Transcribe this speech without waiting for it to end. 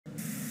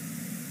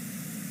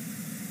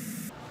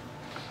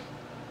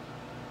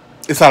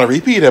It's not a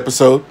repeat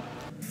episode.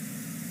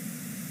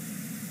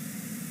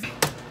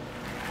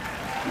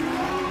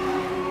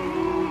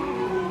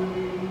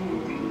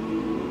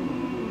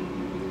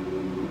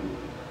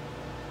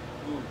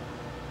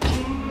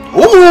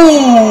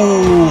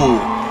 Ooh!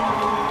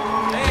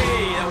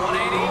 Hey, that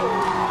 180.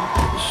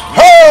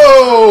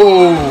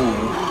 Ho!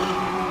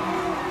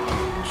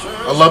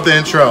 I love the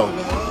intro.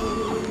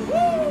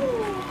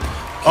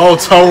 Oh,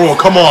 Toru,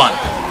 come on.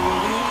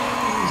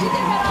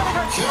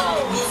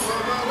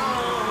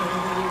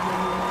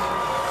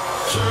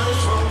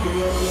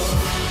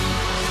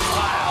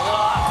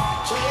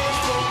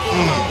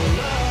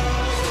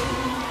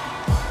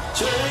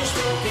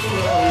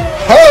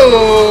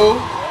 Ho!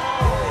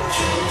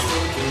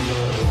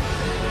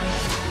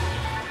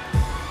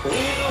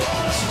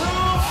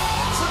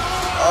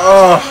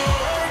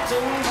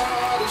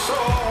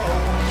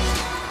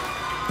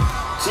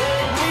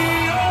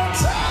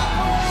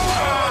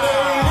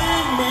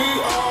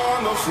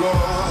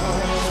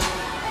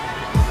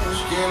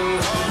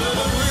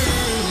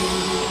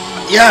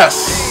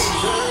 Yes!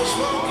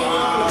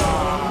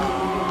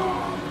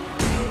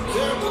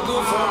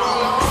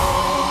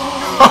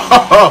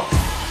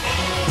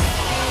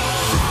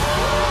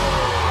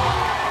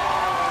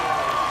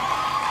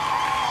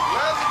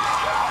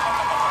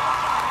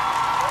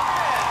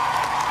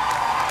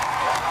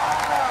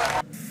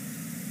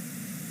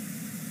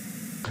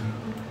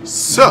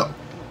 So,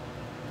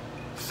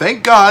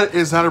 thank God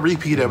it's not a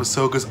repeat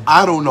episode, because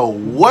I don't know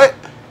what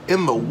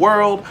in the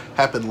world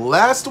happened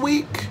last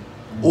week,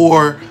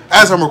 or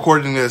as I'm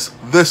recording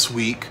this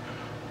week.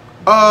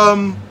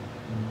 Don't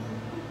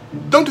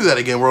do that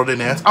again, World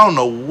Dance. I don't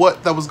know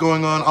what that was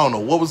going on. I don't know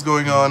what was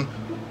going on.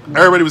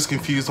 Everybody was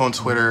confused on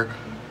Twitter,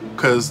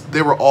 because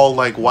they were all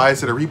like, why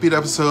is it a repeat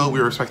episode?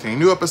 We were expecting a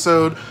new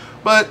episode.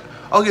 But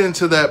I'll get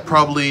into that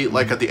probably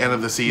like at the end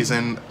of the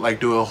season, like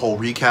do a whole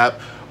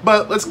recap.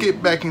 But let's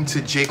get back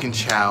into Jake and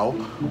Chau,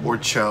 or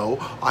Cho.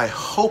 I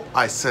hope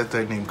I said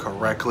that name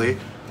correctly.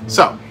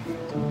 So,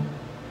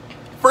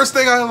 first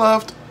thing I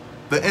loved,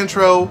 the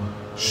intro,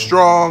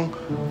 strong,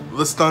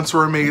 the stunts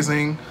were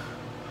amazing.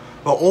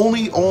 The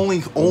only,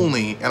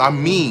 and I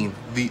mean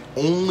the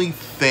only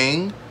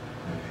thing,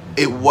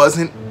 it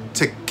wasn't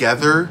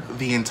together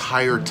the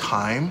entire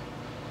time.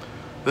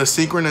 The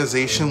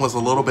synchronization was a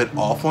little bit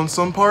off on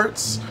some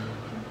parts.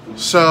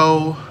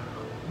 So,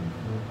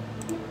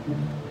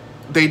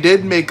 they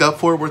did make up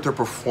for it with their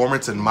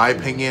performance, in my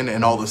opinion,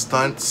 and all the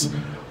stunts.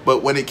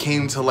 But when it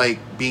came to like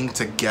being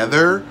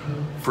together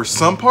for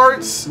some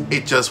parts,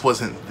 it just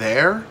wasn't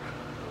there.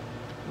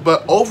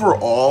 But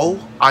overall,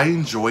 I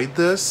enjoyed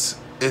this.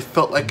 It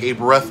felt like a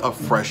breath of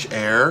fresh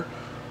air.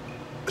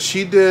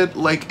 She did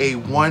like a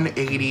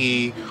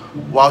 180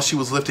 while she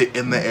was lifted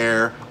in the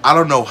air. I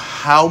don't know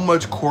how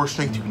much core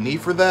strength you need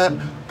for that.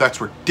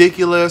 That's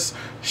ridiculous.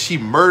 She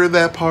murdered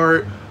that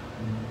part.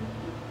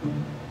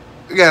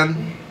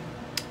 Again,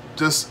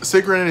 just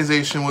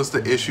synchronization was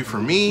the issue for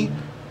me.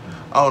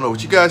 I don't know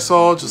what you guys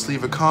saw. Just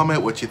leave a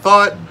comment what you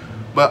thought.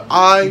 But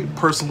I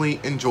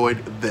personally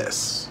enjoyed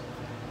this.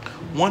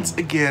 Once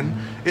again,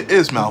 it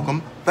is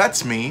Malcolm.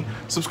 That's me.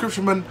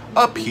 Subscription button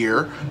up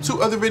here.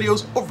 2 other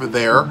videos over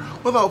there.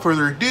 Without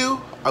further ado,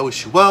 I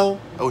wish you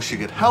well. I wish you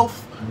good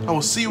health. I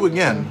will see you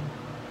again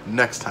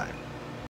next time.